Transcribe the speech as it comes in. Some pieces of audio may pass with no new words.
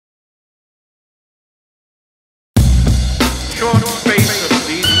short space of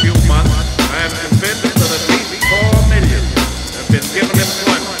these few months, I am convinced that at least 4 million have been given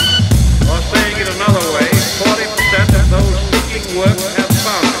employment. Or saying it another way, 40% of those seeking work have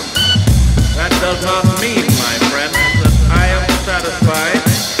found it. That does not mean, my friends, that I am satisfied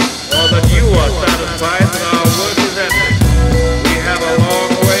or that you are satisfied that our work is ended. We have a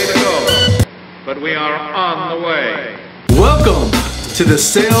long way to go, but we are on the way. Welcome to the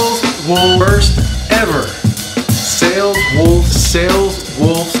Sales Wolves first ever Sales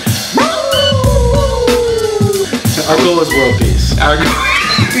Wolves. Our goal is world peace.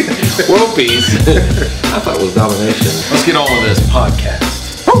 World peace? I thought it was domination. Let's get on with this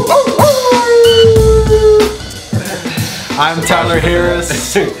podcast. I'm Tyler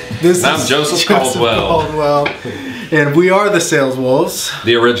Harris. I'm Joseph Caldwell. And we are the Sales Wolves.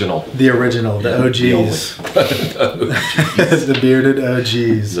 The original. The OGs. The bearded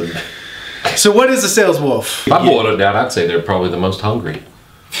OGs. So what is a sales wolf? If I boiled it down, I'd say they're probably the most hungry.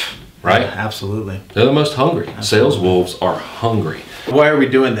 Right? Yeah, absolutely. They're the most hungry. Absolutely. Sales wolves are hungry. Why are we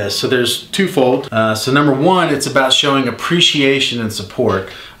doing this? So there's twofold. So number one, it's about showing appreciation and support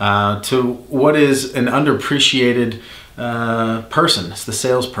to what is an underappreciated person. It's the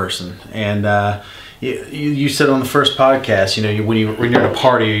salesperson. And you said on the first podcast, when you're at a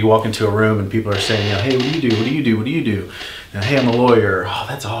party or you walk into a room and people are saying, hey, what do you do? What do you do? What do you do? Hey, I'm a lawyer. Oh,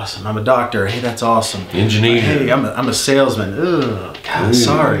 that's awesome. I'm a doctor. Hey, that's awesome. Engineer. Hey, I'm a salesman. Ugh, God,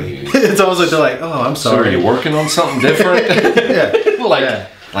 sorry. It's almost like they're like, oh, I'm sorry. So are you working on something different?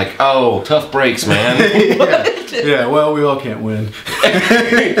 Like, oh, tough breaks, man. Yeah, well, we all can't win. You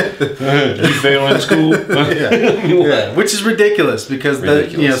fail in school? Yeah, which is ridiculous because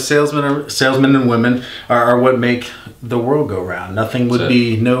salesmen and women are what make the world go round. Nothing would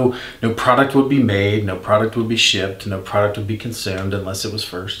be, no product would be made, no product would be shipped, no product would be consumed unless it was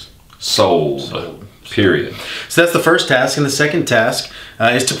first sold. Period. So that's the first task, and the second task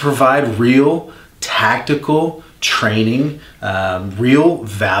is to provide real tactical training, real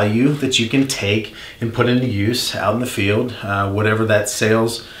value that you can take and put into use out in the field, whatever that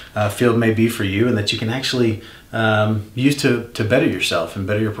sales field may be for you, and that you can actually use to better yourself and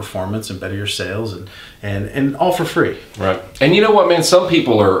better your performance and better your sales and all for free. Right. And you know what, man? Some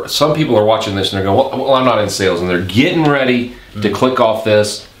people are watching this and they're going, well, I'm not in sales, and they're getting ready to click off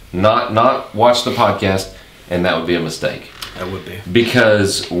this, not watch the podcast, and that would be a mistake. That would be.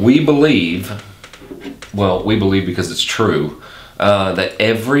 Because we believe because it's true, that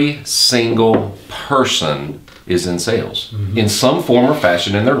every single person is in sales. Mm-hmm. In some form or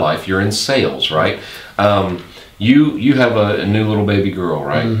fashion in their life, you're in sales, right? You have a new little baby girl,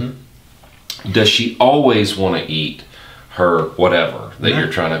 right? Mm-hmm. Does she always want to eat her whatever that you're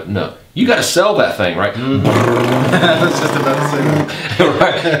trying to... No. You got to sell that thing, right? Mm-hmm. I was just about to say that.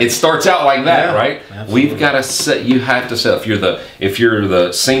 Right? It starts out like that, right? Absolutely. We've got to set. You have to sell. If you're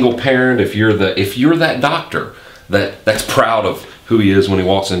the single parent, if you're that doctor that's proud of who he is when he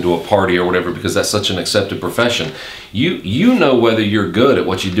walks into a party or whatever, because that's such an accepted profession. You know whether you're good at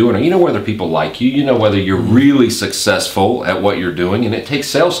what you're doing, or you know whether people like you. You know whether you're really successful at what you're doing, and it takes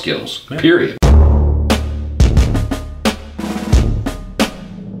sales skills. Yeah. Period.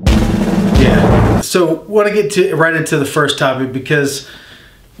 So I want to get right into the first topic because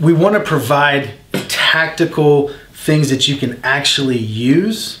we want to provide tactical things that you can actually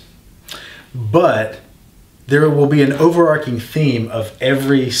use, but there will be an overarching theme of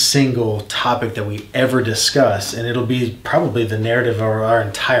every single topic that we ever discuss, and it'll be probably the narrative of our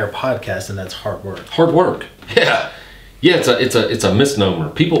entire podcast, and that's hard work. Hard work. Yeah. Yeah, it's a misnomer.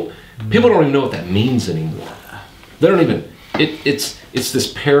 People don't even know what that means anymore. They don't even... It's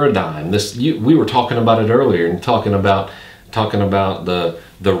this paradigm. We were talking about it earlier, and talking about the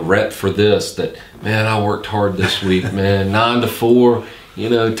rep for this. That, man, I worked hard this week, man, 9 to 4.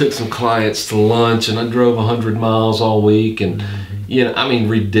 Took some clients to lunch, and I drove 100 miles all week, and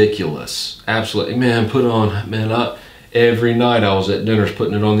ridiculous. Absolutely, man. Every night I was at dinners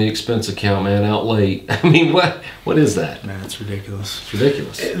putting it on the expense account, man, out late. I mean, what is that? Man, it's ridiculous. It's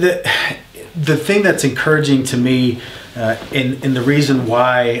ridiculous. The thing that's encouraging to me, and the reason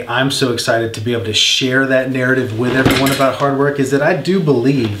why I'm so excited to be able to share that narrative with everyone about hard work, is that I do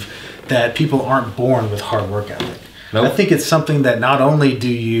believe that people aren't born with hard work ethic. Nope. I think it's something that not only do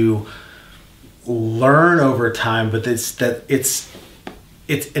you learn over time, but it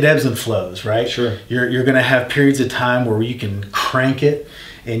ebbs and flows, right? Sure. You're going to have periods of time where you can crank it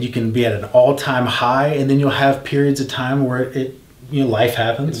and you can be at an all-time high, and then you'll have periods of time where life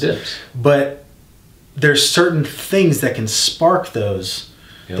happens. It dips. But there's certain things that can spark those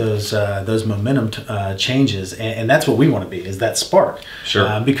momentum changes, and that's what we want to be, is that spark.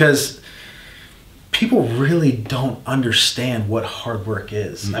 Sure. Because people really don't understand what hard work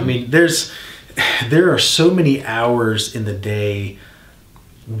is. I mean, there are so many hours in the day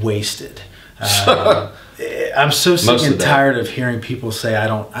wasted. I'm so sick and tired of hearing people say, I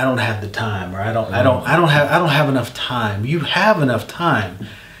don't have the time, or I don't have enough time. You have enough time.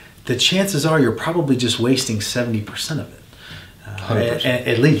 The chances are you're probably just wasting 70% of it.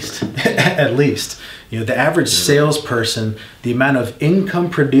 At least. At least. You know, the average salesperson, the amount of income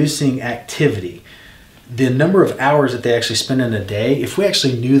producing activity, the number of hours that they actually spend in a day, if we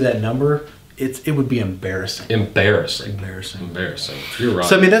actually knew that number, it would be embarrassing. Embarrassing. You're right.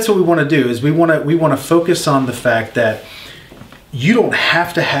 So I mean, that's what we want to do, is we want to focus on the fact that you don't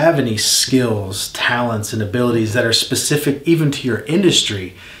have to have any skills, talents, and abilities that are specific even to your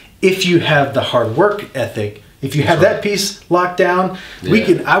industry. If you have the hard work ethic, if you have that piece locked down,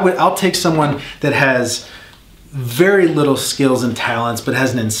 I'll take someone that has very little skills and talents, but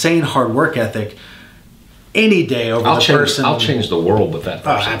has an insane hard work ethic any day over person. I'll change the world with that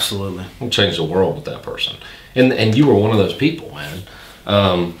person. Oh, absolutely. I'll change the world with that person. And you were one of those people, man.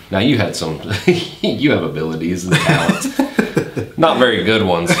 Now you had some, you have abilities and talents. Not very good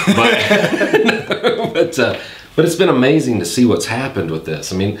ones, but it's been amazing to see what's happened with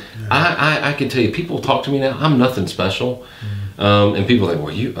this. I mean, I can tell you, people talk to me now, I'm nothing special. And people are like,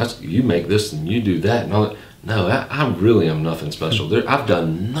 well, you make this and you do that and all that. No, I really am nothing special. I've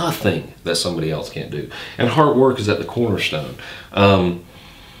done nothing that somebody else can't do. And hard work is at the cornerstone.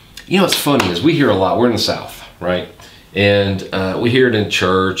 You know, what's funny is we hear a lot, we're in the South, right? And we hear it in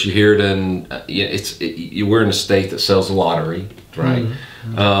church, you hear it in, we're in a state that sells the lottery, right?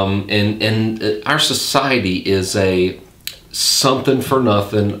 And our society is a something for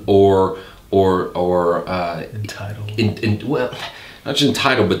nothing or entitled. Well, not just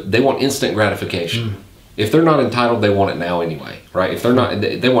entitled, but they want instant gratification. If they're not entitled, they want it now anyway, right? If they're not,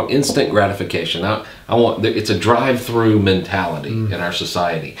 they want instant gratification. It's a drive-through mentality in our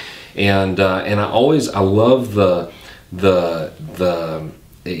society, and I love the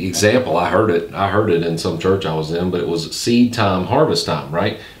example. I heard it in some church I was in, but it was seed time, harvest time,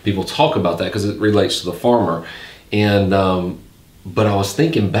 right? People talk about that because it relates to the farmer, and but I was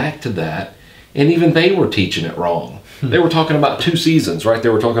thinking back to that, and even they were teaching it wrong. They were talking about two seasons, right? They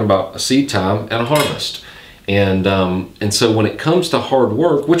were talking about a seed time and a harvest. And so when it comes to hard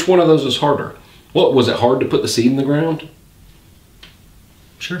work, which one of those is harder? What, was it hard to put the seed in the ground?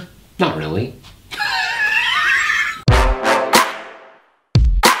 Sure. Not really.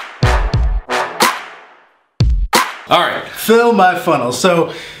 All right. Fill my funnel.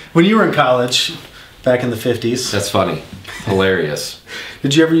 So when you were in college, back in the 50s. That's funny. Hilarious.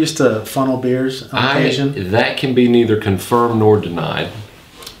 Did you ever used to funnel beers on occasion? That can be neither confirmed nor denied.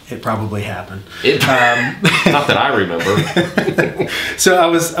 It probably happened. Not that I remember. So I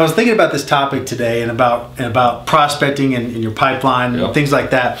was thinking about this topic today and about prospecting and your pipeline and things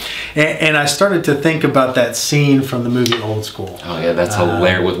like that. And I started to think about that scene from the movie Old School. Oh yeah, that's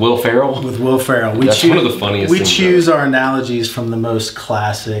hilarious. With Will Ferrell? With Will Ferrell. That's one of the funniest things. We choose our analogies from the most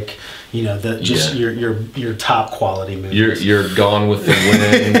classic, you know, your top quality movies. You're Gone with the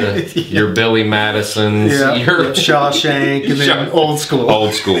Wind, your Billy Madison's, your Shawshank, and then Old School.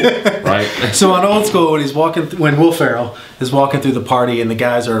 Old School, right? So on Old School, when Will Ferrell is walking through the party and the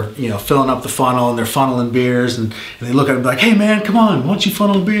guys are, you know, filling up the funnel and they're funneling beers and they look at him like, hey man, come on, why don't you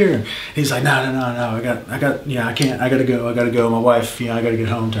funnel a beer? And he's like, no, I can't, I gotta go. My wife, you know, I gotta get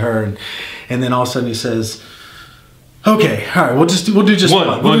home to her. And then all of a sudden he says, okay, all right, we'll do just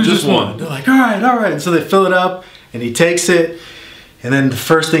one. We'll do just one. They're like, all right. And so they fill it up, and he takes it, and then the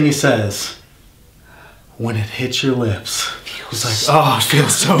first thing he says, when it hits your lips, he's like, oh, it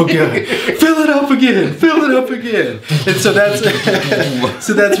feels so good. Fill it up again. And so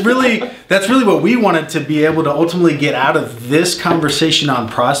that's really what we wanted to be able to ultimately get out of this conversation on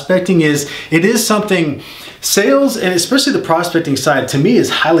prospecting. It is something, sales, and especially the prospecting side, to me, is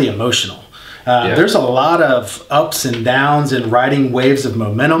highly emotional. There's a lot of ups and downs and riding waves of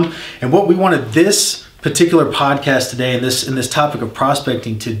momentum. And what we wanted this particular podcast today and this topic of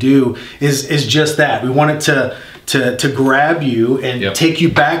prospecting to do is just that. We wanted to grab you and take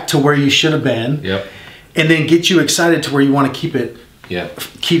you back to where you should have been, and then get you excited to where you want to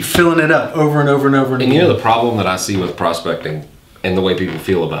keep filling it up over and over and over and again. You know, the problem that I see with prospecting and the way people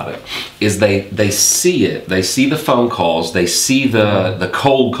feel about it is they see it. They see the phone calls. They see the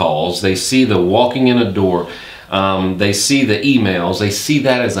cold calls. They see the walking in a door. They see the emails. They see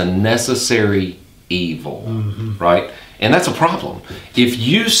that as a necessary evil, right? And that's a problem. If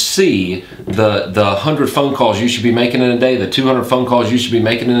you see the 100 phone calls you should be making in a day, the 200 phone calls you should be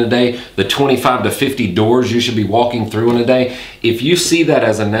making in a day, the 25 to 50 doors you should be walking through in a day, if you see that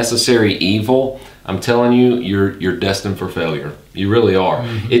as a necessary evil, I'm telling you, you're destined for failure. You really are.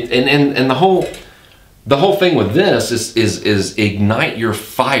 And the whole thing with this is ignite your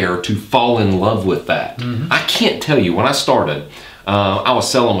fire to fall in love with that. I can't tell you, when I started, I was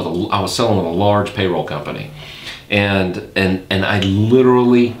selling with a large payroll company, and I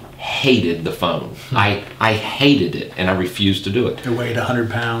literally hated the phone. I hated it, and I refused to do it. It weighed 100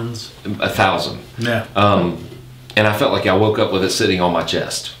 pounds. 1,000. Yeah. And I felt like I woke up with it sitting on my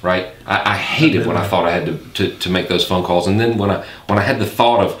chest, right? I hated when I thought I had to make those phone calls. And then when I had the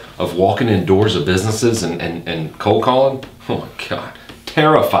thought of walking in doors of businesses and cold calling, oh my God,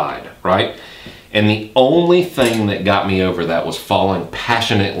 terrified, right? And the only thing that got me over that was falling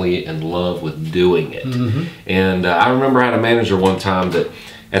passionately in love with doing it. And I remember I had a manager one time that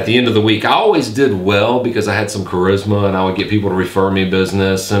at the end of the week, I always did well because I had some charisma and I would get people to refer me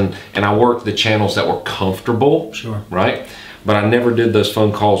business, and I worked the channels that were comfortable, right? But I never did those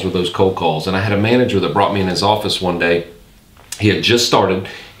phone calls or those cold calls. And I had a manager that brought me in his office one day. He had just started.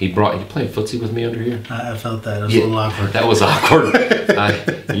 You playing footsie with me under here? I felt that. It was a little awkward. That was awkward.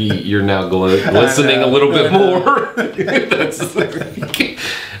 You're now glistening a little bit more.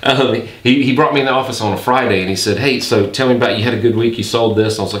 He brought me in the office on a Friday and he said, hey, so tell me about, you had a good week, you sold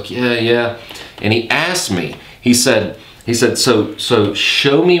this. I was like, yeah. And he asked me, he said, so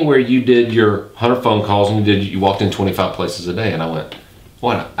show me where you did your 100 phone calls and you walked in 25 places a day. And I went,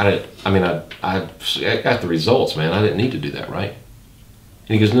 what? I got the results, man. I didn't need to do that, right?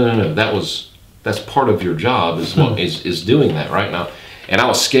 And he goes, no, that's part of your job is doing that right now. And I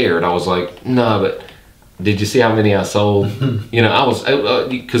was scared. I was like, no, but did you see how many I sold? I was,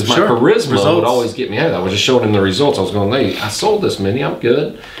 because my charisma would always get me out. I was just showing him the results. I was going, hey, I sold this many, I'm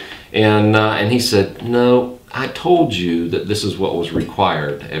good. And he said, no, I told you that this is what was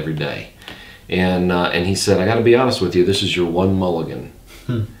required every day. And he said, I got to be honest with you, this is your one mulligan.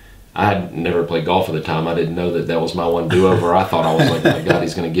 I had never played golf at the time. I didn't know that was my one do-over. I thought I was like, my God,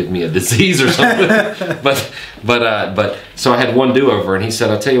 he's going to give me a disease or something. but so I had one do-over, and he said,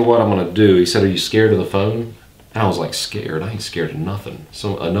 I'll tell you what I'm going to do. He said, are you scared of the phone? And I was like, scared? I ain't scared of nothing.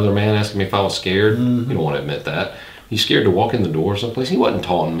 So another man asked me if I was scared. You don't want to admit that. You scared to walk in the door someplace? He wasn't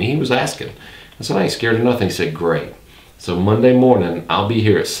taunting me. He was asking. I said, I ain't scared of nothing. He said, great. So Monday morning, I'll be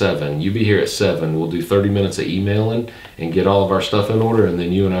here at 7. You be here at 7. We'll do 30 minutes of emailing and get all of our stuff in order, and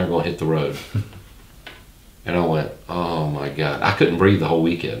then you and I are going to hit the road. And I went, oh my God. I couldn't breathe the whole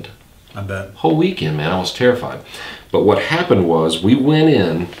weekend. I bet. Whole weekend, man. I was terrified. But what happened was we went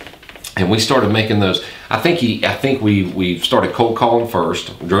in and we started making those. I think we started cold calling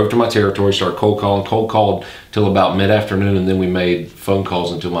first. Drove to my territory, started cold called till about mid-afternoon, and then we made phone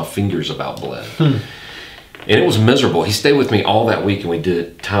calls until my fingers about bled. And it was miserable. He stayed with me all that week, and we did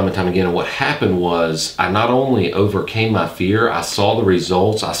it time and time again. And what happened was I not only overcame my fear, I saw the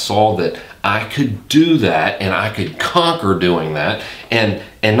results. I saw that I could do that, and I could conquer doing that. And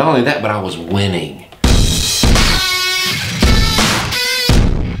not only that, but I was winning.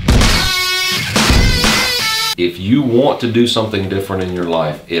 If you want to do something different in your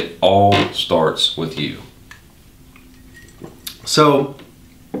life, it all starts with you. So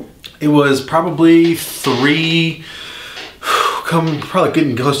it was probably probably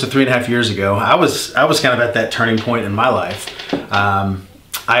getting close to 3.5 years ago. I was kind of at that turning point in my life. I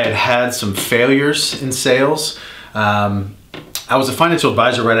had some failures in sales. I was a financial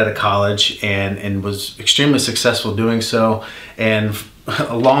advisor right out of college and was extremely successful doing so. And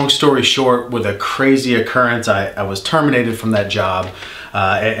a long story short, with a crazy occurrence, I was terminated from that job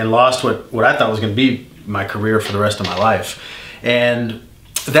and lost what I thought was going to be my career for the rest of my life. And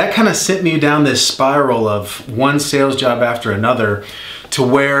that kind of sent me down this spiral of one sales job after another, to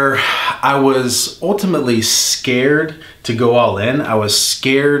where I was ultimately scared to go all in. I was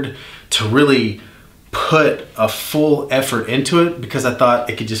scared to really put a full effort into it because I thought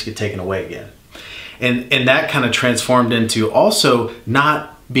it could just get taken away again. And that kind of transformed into also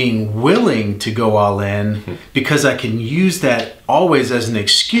not being willing to go all in because I can use that always as an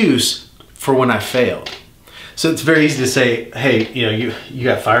excuse for when I failed. So it's very easy to say, hey, you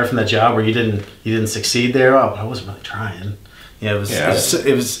got fired from that job, or you didn't succeed there. Oh, but I wasn't really trying. It was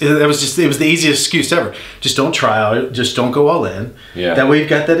the easiest excuse ever. Just don't try. Just don't go all in. Yeah. That way you've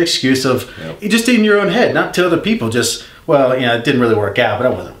got that excuse of just in your own head, not to other people. Just it didn't really work out, but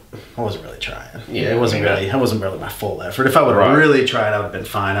I wasn't really trying. Yeah, it wasn't really my full effort. If I would have really tried, I would have been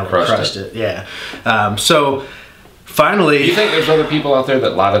fine. I would have crushed it. Yeah. So finally, do you think there's other people out there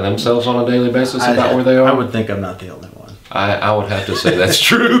that lie to themselves on a daily basis about where they are? I would think I'm not the only one. I would have to say that's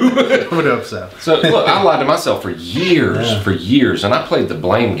true. I would hope so. So look, I lied to myself for years, and I played the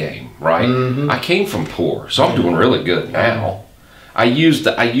blame game, right? I came from poor, so I'm doing really good now. I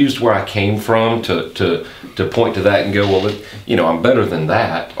used where I came from to point to that and go, well, you know, I'm better than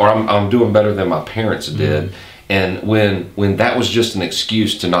that, or I'm doing better than my parents did. And when that was just an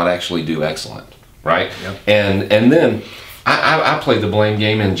excuse to not actually do excellent, right? Yep. And then I played the blame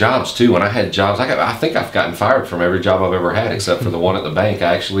game in jobs too. When I had jobs, I think I've gotten fired from every job I've ever had except for the one at the bank.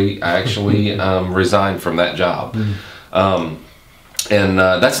 I actually resigned from that job. And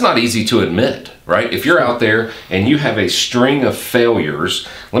that's not easy to admit, right? If you're out there and you have a string of failures,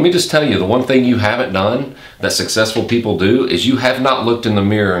 let me just tell you, the one thing you haven't done that successful people do is you have not looked in the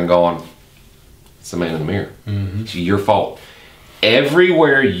mirror and gone, it's the man in the mirror. It's your fault.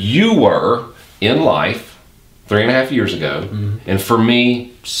 Everywhere you were in life 3.5 years ago, and for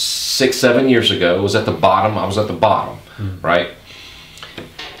me, 6-7 years ago, was at the bottom. I was at the bottom, right?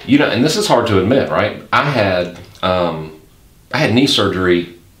 You know, and this is hard to admit, right? I had knee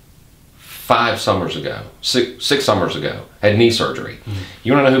surgery 5 summers ago, six summers ago. Had knee surgery.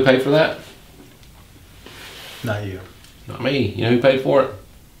 You want to know who paid for that? Not you. Not me. You know who paid for it?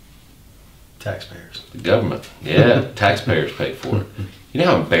 Taxpayers. The government. Yeah, taxpayers paid for it. You know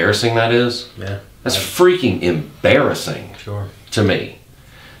how embarrassing that is? Yeah. That's freaking embarrassing Sure. to me.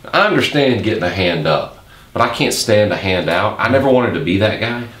 I understand getting a hand up, but I can't stand a hand out. I never wanted to be that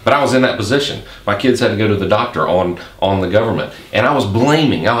guy, but I was in that position. My kids had to go to the doctor on the government, and I was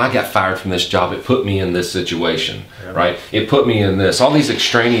blaming, oh, I got fired from this job. It put me in this situation, right? It put me in this. All these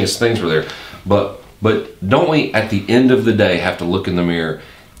extraneous things were there. But don't we, at the end of the day, have to look in the mirror?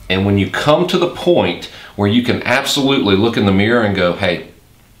 And when you come to the point where you can absolutely look in the mirror and go, hey,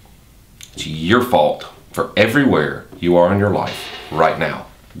 it's your fault for everywhere you are in your life right now,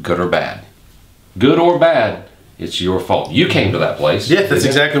 good or bad. Good or bad, it's your fault. You came to that place. Yeah, that's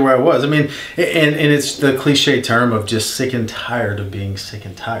exactly where I was. I mean, and it's the cliche term of just sick and tired of being sick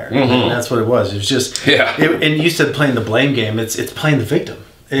and tired. And that's what it was. It was just, and you said playing the blame game. It's playing the victim.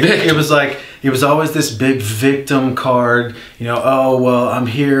 It was like, it was always this big victim card, you know, oh, well, I'm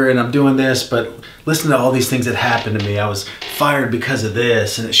here and I'm doing this, but listen to all these things that happened to me. I was fired because of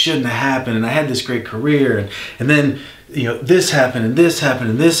this, and it shouldn't have happened, and I had this great career, and then, you know, this happened, and this happened,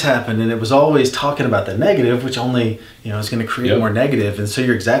 and this happened, and it was always talking about the negative, which only, you know, is going to create more negative. And so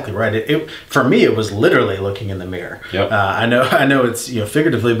you're exactly right. For me, it was literally looking in the mirror. I know it's, you know,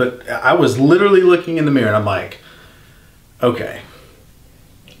 figuratively, but I was literally looking in the mirror, and I'm like, okay,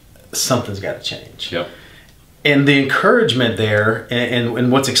 something's got to change. And the encouragement there,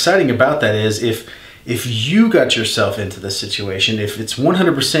 and what's exciting about that is if you got yourself into this situation, if it's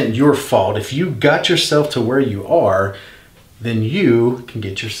 100% your fault, if you got yourself to where you are, then you can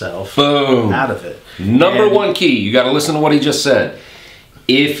get yourself out of it. Number one key, you got to listen to what he just said.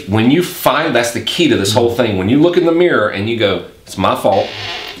 When you find, that's the key to this whole thing, when you look in the mirror and you go, it's my fault,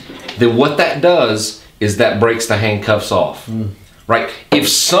 then what that does is that breaks the handcuffs off. Right? If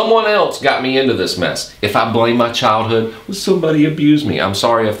someone else got me into this mess, if I blame my childhood, well, somebody abused me. I'm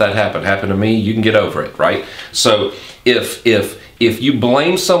sorry if that happened to me, you can get over it, right? So if you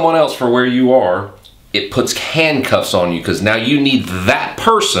blame someone else for where you are, it puts handcuffs on you because now you need that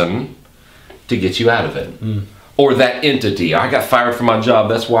person to get you out of it. Or that entity. I got fired from my job,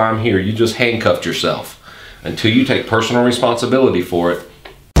 that's why I'm here. You just handcuffed yourself. Until you take personal responsibility for it,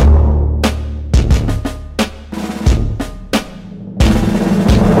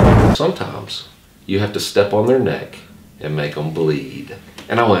 sometimes you have to step on their neck and make them bleed.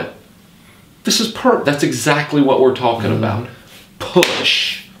 And I went, that's exactly what we're talking about.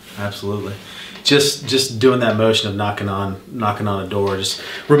 Push. Absolutely. Just doing that motion of knocking on a door just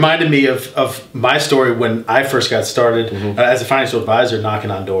reminded me of my story when I first got started as a financial advisor, knocking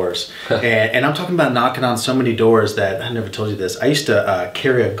on doors. and I'm talking about knocking on so many doors that I never told you this. I used to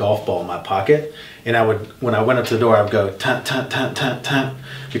carry a golf ball in my pocket, and when I went up to the door, I would go tap tap tap tap tap,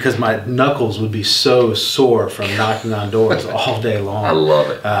 because my knuckles would be so sore from knocking on doors all day long. I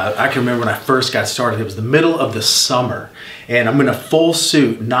love it. I can remember when I first got started, it was the middle of the summer, and I'm in a full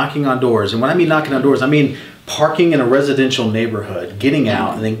suit knocking on doors. And when I mean knocking on doors, I mean parking in a residential neighborhood, getting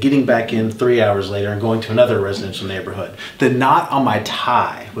out, and then getting back in 3 hours later and going to another residential neighborhood. The knot on my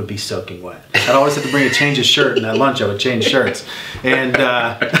tie would be soaking wet. I'd always have to bring a change of shirt, and at lunch I would change shirts. And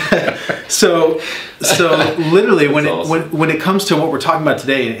so literally when it comes to what we're talking about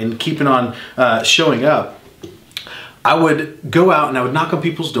today and keeping on showing up, I would go out and I would knock on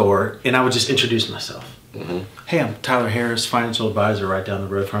people's door and I would just introduce myself. Hey, I'm Tyler Harris, financial advisor right down the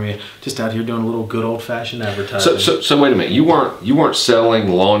road from you. Just out here doing a little good old-fashioned advertising. So wait a minute. You weren't selling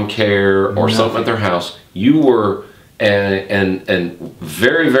lawn care or something at their house. You were an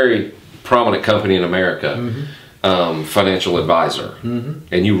very, very prominent company in America financial advisor,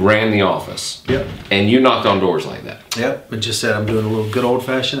 and you ran the office, Yep. and you knocked on doors like that. Yep, and just said I'm doing a little good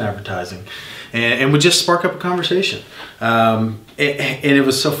old-fashioned advertising, and would just spark up a conversation. And it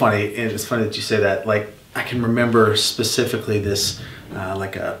was so funny, and it's funny that you say that. Like, I can remember specifically this,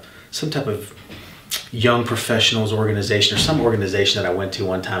 some type of young professionals organization or some organization that I went to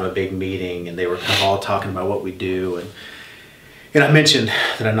one time, a big meeting, and they were kind of all talking about what we do, and I mentioned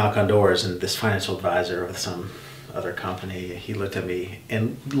that I knock on doors, and this financial advisor with some other company, he looked at me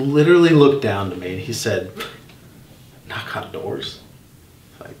and literally looked down to me, and he said, "Knock on doors?"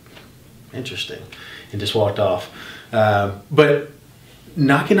 Like, interesting, and just walked off. But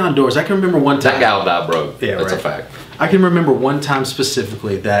knocking on doors, I can remember one time. That guy will die broke. Yeah, That's right. a fact. I can remember one time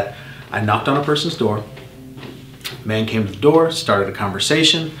specifically that I knocked on a person's door. Man came to the door, started a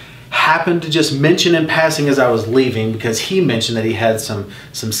conversation, happened to just mention in passing as I was leaving, because he mentioned that he had some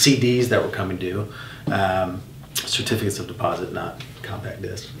CDs that were coming due. Certificates of deposit, not compact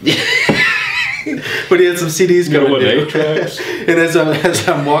discs. But he had some CDs coming due. And as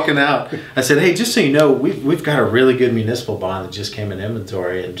I'm walking out, I said, "Hey, just so you know, we've got a really good municipal bond that just came in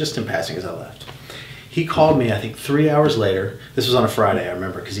inventory," and just in passing as I left. He called me, I think 3 hours later. This was on a Friday, I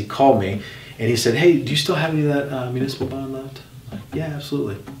remember, because he called me and he said, "Hey, do you still have any of that municipal bond left?" I'm like, "Yeah,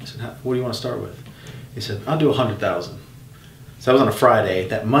 absolutely." I said, "What do you want to start with?" He said, "I'll do 100,000. So that was on a Friday.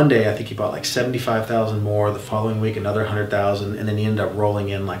 That Monday, I think he bought like 75,000 more. The following week, another 100,000, and then he ended up rolling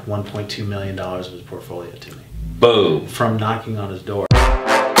in like $1.2 million of his portfolio to me Boom. from knocking on his door.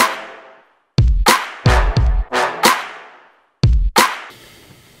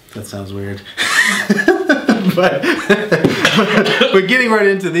 That sounds weird. but getting right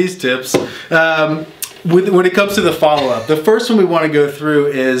into these tips, when it comes to the follow-up, the first one we want to go through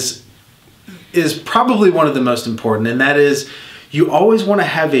is probably one of the most important, and that is you always want to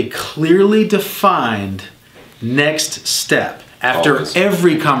have a clearly defined next step. After Always.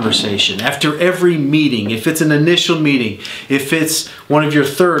 every conversation, after every meeting, if it's an initial meeting, if it's one of your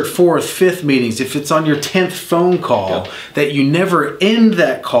third, fourth, fifth meetings, if it's on your 10th phone call, that you never end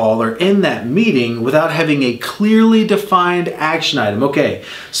that call or end that meeting without having a clearly defined action item. Okay,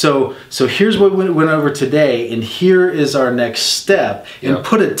 so here's what we went over today, and here is our next step, and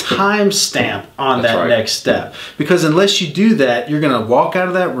put a time stamp on that next step. Because unless you do that, you're gonna walk out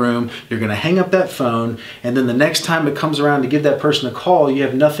of that room, you're gonna hang up that phone, and then the next time it comes around to give that person a call, you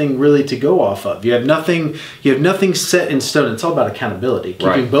have nothing really to go off of. You have nothing set in stone. It's all about accountability,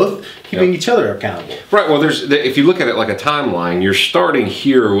 keeping each other accountable. Right. Well, if you look at it like a timeline, you're starting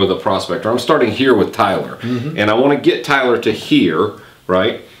here with a prospect, or I'm starting here with Tyler, and I want to get Tyler to here,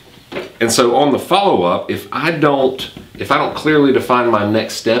 right? And so on the follow-up, if I don't clearly define my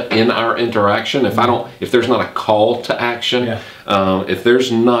next step in our interaction, if there's not a call to action,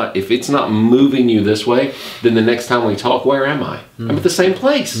 if it's not moving you this way, then the next time we talk, where am I? I'm at the same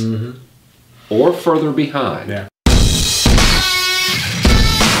place, or further behind. Yeah.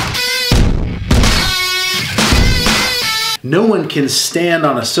 No one can stand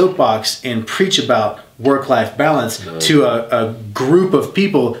on a soapbox and preach about work-life balance to a group of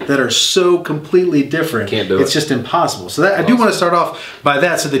people that are so completely different. Can't do it. It's just impossible. So I do want to start off by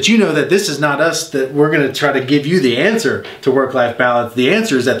that, so that you know that this is not us, that we're going to try to give you the answer to work-life balance. The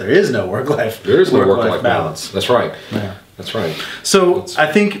answer is that there is no work-life There is no work-life balance. That's right. Yeah. That's right. So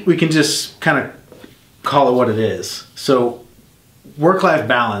I think we can just kind of call it what it is. So work-life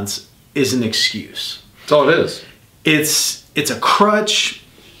balance is an excuse. That's all it is. It's a crutch.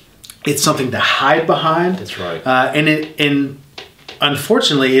 It's something to hide behind. That's right. And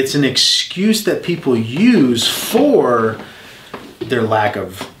unfortunately, it's an excuse that people use for their lack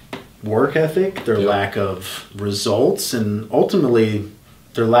of work ethic, their lack of results, and ultimately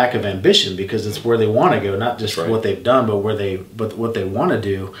their lack of ambition, because it's where they want to go, not just what they've done, but what they want to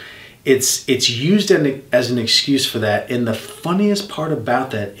do. It's used as an excuse for that, and the funniest part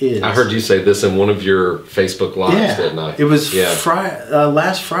about that is... I heard you say this in one of your Facebook Lives that night. It was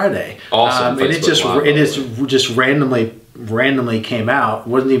last Friday. Awesome. And it just randomly came out.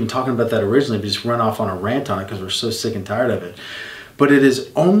 Wasn't even talking about that originally, but just ran off on a rant on it because we're so sick and tired of it. But it is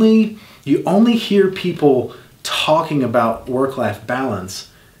you only hear people talking about work-life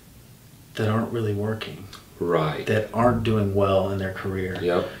balance that aren't really working. Right. That aren't doing well in their career.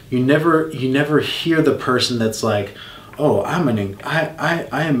 Yep. You never hear the person that's like, "Oh, I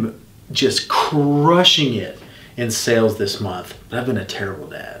am just crushing it in sales this month, but I've been a terrible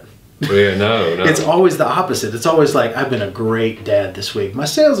dad." Yeah, no. It's always the opposite. It's always like, "I've been a great dad this week. My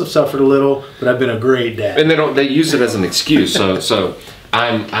sales have suffered a little, but I've been a great dad." And they use it as an excuse. So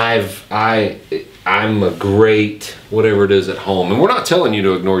I'm a great whatever it is at home. And we're not telling you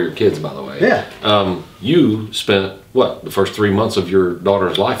to ignore your kids, by the way. Yeah. You spent, what, the first 3 months of your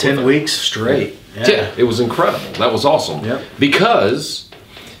daughter's life 10 with her. weeks straight. Yeah, it was incredible. That was awesome. Yep. Because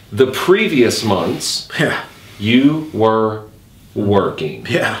the previous months, Yeah. you were working.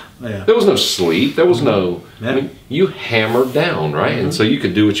 Yeah. Yeah. There was no sleep. There was no, Yeah. I mean, you hammered down, right? And so you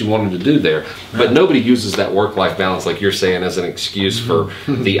could do what you wanted to do there. But nobody uses that work-life balance, like you're saying, as an excuse for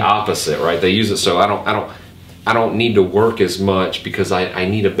the opposite, right? They use it so I don't need to work as much because I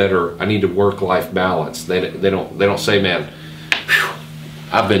need a work-life balance. They don't say, man, whew,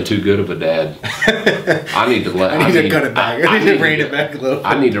 I've been too good of a dad. I need to I need to cut it back. I need to rein it back a little bit.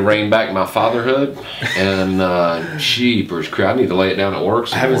 I need to rein back my fatherhood, and jeepers, I need to lay it down at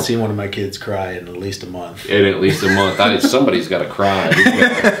work. I haven't seen one of my kids cry in at least a month. In at least a month. Somebody's got to cry.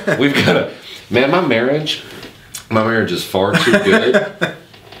 We've got to. Man, my marriage is far too good.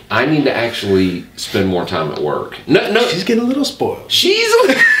 I need to actually spend more time at work. No, She's getting a little spoiled.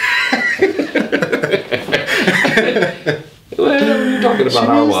 Well, you're talking about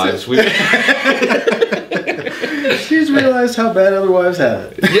our wives. She's realized how bad other wives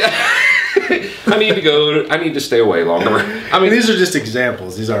have it. Yeah. I need to stay away longer. I mean, these are just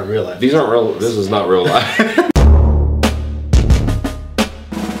examples. These aren't real life. These aren't real. This is not real life.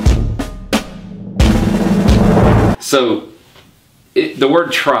 So, the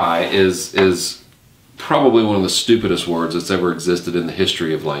word try is probably one of the stupidest words that's ever existed in the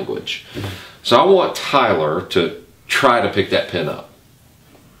history of language. So I want Tyler to try to pick that pen up.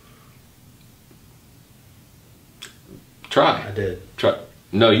 Try. I did. Try.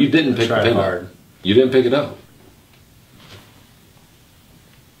 No, you didn't pick the pen hard. up. You didn't pick it up.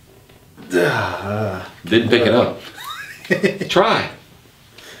 Didn't pick it up. Try.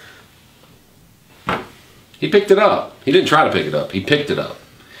 He picked it up. He didn't try to pick it up. He picked it up.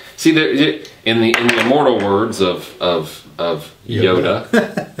 See, there, in the immortal words of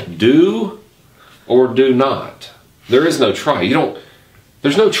Yoda, do or do not. There is no try.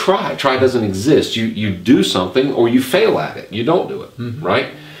 There's no try. Try doesn't exist. You do something or you fail at it. You don't do it,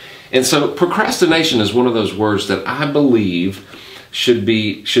 right? And so procrastination is one of those words that I believe should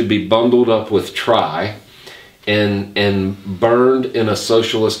be bundled up with try and burned in a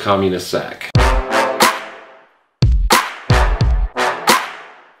socialist communist sack.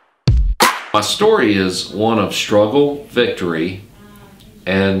 My story is one of struggle, victory,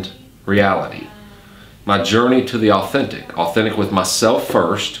 and reality. My journey to the authentic with myself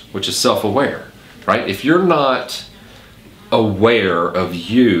first, which is self-aware, right? If you're not aware of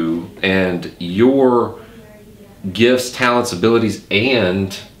you and your gifts, talents, abilities,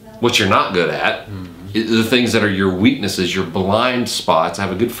 and what you're not good at, the things that are your weaknesses, your blind spots. I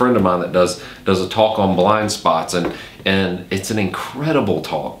have a good friend of mine that does a talk on blind spots, and it's an incredible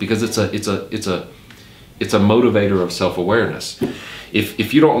talk because it's a motivator of self-awareness.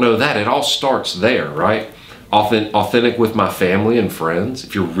 If you don't know that, it all starts there, right? Authentic with my family and friends.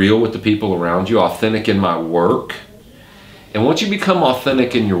 If you're real with the people around you, authentic in my work. And once you become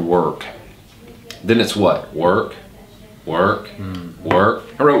authentic in your work, then it's what? Work. I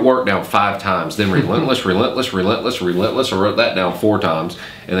wrote work down 5 times, then relentless. I wrote that down 4 times,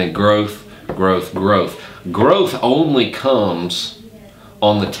 and then growth. Growth only comes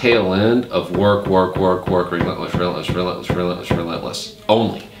on the tail end of work, relentless,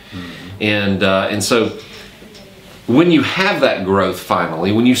 only. And so when you have that growth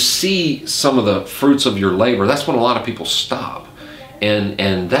finally, when you see some of the fruits of your labor, that's when a lot of people stop.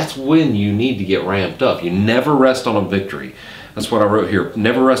 And that's when you need to get ramped up. You never rest on a victory. That's what I wrote here.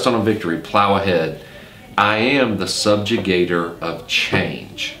 Never rest on a victory, plow ahead. I am the subjugator of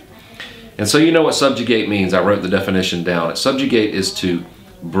change. And so you know what subjugate means. I wrote the definition down. Subjugate is to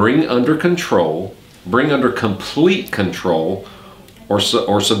bring under control, bring under complete control or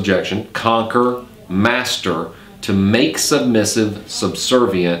subjection, conquer, master, to make submissive,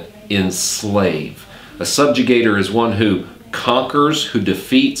 subservient, enslave. A subjugator is one who conquers, who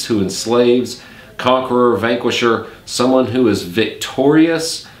defeats, who enslaves, conqueror, vanquisher, someone who is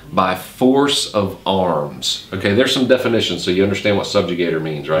victorious by force of arms. Okay, there's some definitions so you understand what subjugator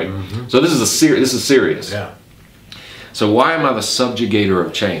means, right? So this is serious. Yeah. So why am I the subjugator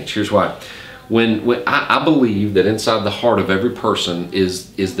of change? Here's why. When I believe that inside the heart of every person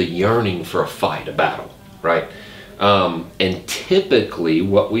is the yearning for a fight, a battle, right? And typically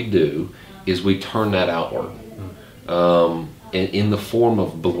what we do is we turn that outward. In the form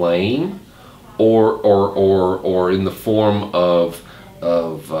of blame or in the form of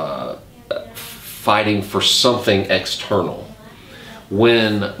fighting for something external.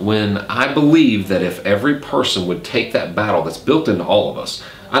 When I believe that if every person would take that battle that's built into all of us,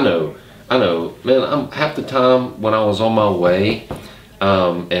 I know I know, man. I'm half the time when I was on my way,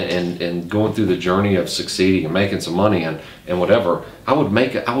 and going through the journey of succeeding and making some money and whatever, I would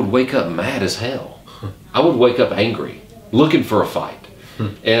wake up mad as hell. I would wake up angry, looking for a fight.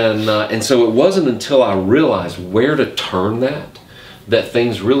 And so it wasn't until I realized where to turn that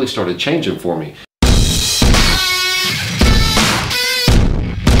things really started changing for me.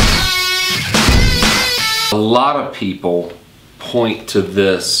 A lot of people point to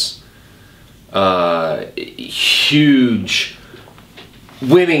this huge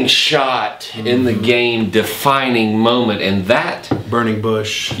winning shot in the game, defining moment, and that Burning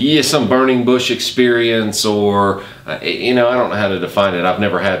bush. yeah, some burning bush experience, or I don't know how to define it. I've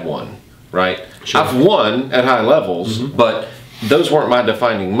never had one, right? Sure. I've won at high levels, but those weren't my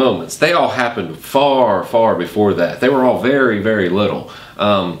defining moments. They all happened far, far before that. They were all very, very little.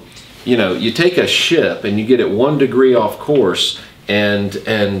 You take a ship and you get it 1 degree off course, and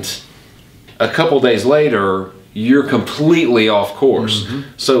a couple days later you're completely off course.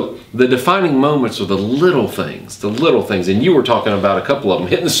 So the defining moments are the little things, and you were talking about a couple of them,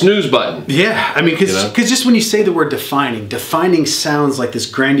 hitting the snooze button. Yeah, I mean, because just when you say the word defining sounds like this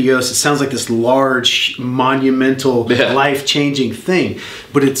grandiose, it sounds like this large, monumental, life-changing thing,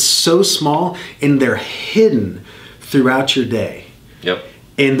 but it's so small, and they're hidden throughout your day. Yep.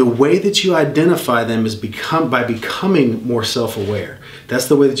 And the way that you identify them is by becoming more self-aware. That's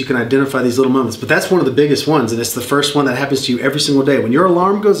the way that you can identify these little moments. But that's one of the biggest ones, and it's the first one that happens to you every single day. When your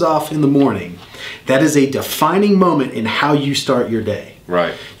alarm goes off in the morning, that is a defining moment in how you start your day.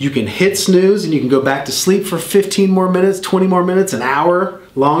 Right. You can hit snooze and you can go back to sleep for 15 more minutes, 20 more minutes, an hour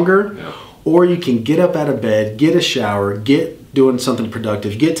longer. Yep. Or you can get up out of bed, get a shower, get doing something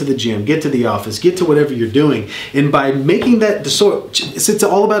productive, get to the gym, get to the office, get to whatever you're doing. And by making that, it's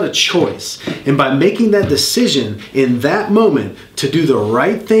all about a choice. And by making that decision in that moment to do the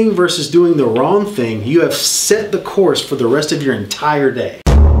right thing versus doing the wrong thing, you have set the course for the rest of your entire day.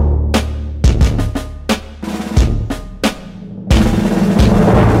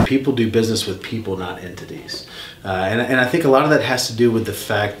 People do business with people, not entities. And I think a lot of that has to do with the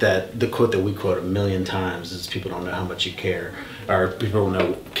fact that the quote that we quote a million times is people don't know how much you care, or people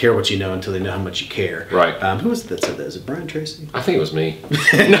don't care what you know until they know how much you care. Right. Who was it that said that? Is it Brian Tracy? I think it was me.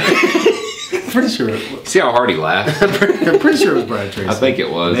 Pretty sure. See how hard he laughed? I'm pretty sure it was Brian Tracy. I think it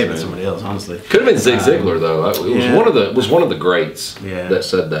was. Maybe somebody else, honestly. Could have been Zig Ziglar though. It was one of the greats Yeah. that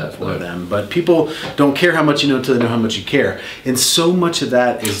said that. For them, but people don't care how much you know until they know how much you care, and so much of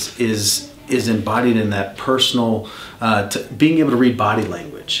that is embodied in that personal being able to read body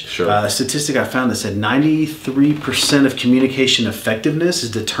language. Sure. A statistic I found that said 93% of communication effectiveness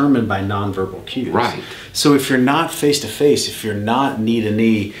is determined by nonverbal cues. Right. So if you're not face to face, if you're not knee to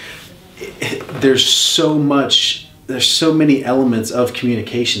knee, there's so many elements of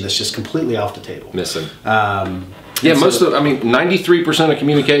communication that's just completely off the table. Missing. 93% of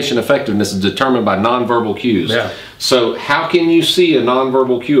communication effectiveness is determined by nonverbal cues. Yeah. So how can you see a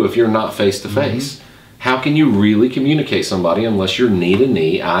nonverbal cue if you're not face to face? How can you really communicate somebody unless you're knee to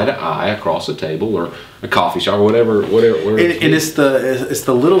knee, eye to eye, across a table or a coffee shop or whatever. And it's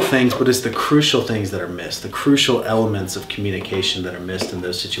the little things, but it's the crucial things that are missed, the crucial elements of communication that are missed in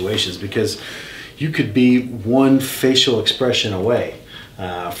those situations, because you could be one facial expression away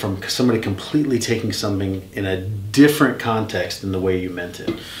from somebody completely taking something in a different context than the way you meant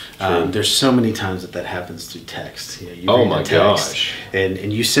it. There's so many times that happens through text. You oh read my a text, gosh!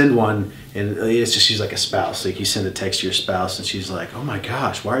 And you send one, and it's just she's like a spouse. Like you send a text to your spouse, and she's like, "Oh my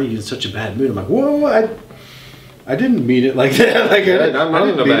gosh, why are you in such a bad mood?" I'm like, "Whoa, I didn't mean it like that. Like I'm not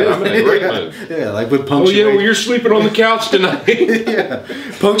in a bad. I'm in a great mood." Yeah, like with punctuation. Oh yeah, well you're sleeping on the couch tonight. Yeah,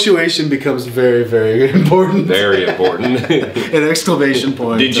 punctuation becomes very, very important. Very important. An exclamation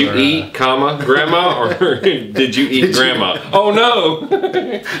point. Did you eat, comma, grandma, or did you eat grandma? Oh no!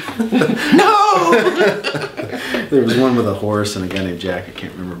 No. There was one with a horse and a guy named Jack. I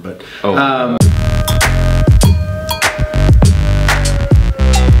can't remember, but.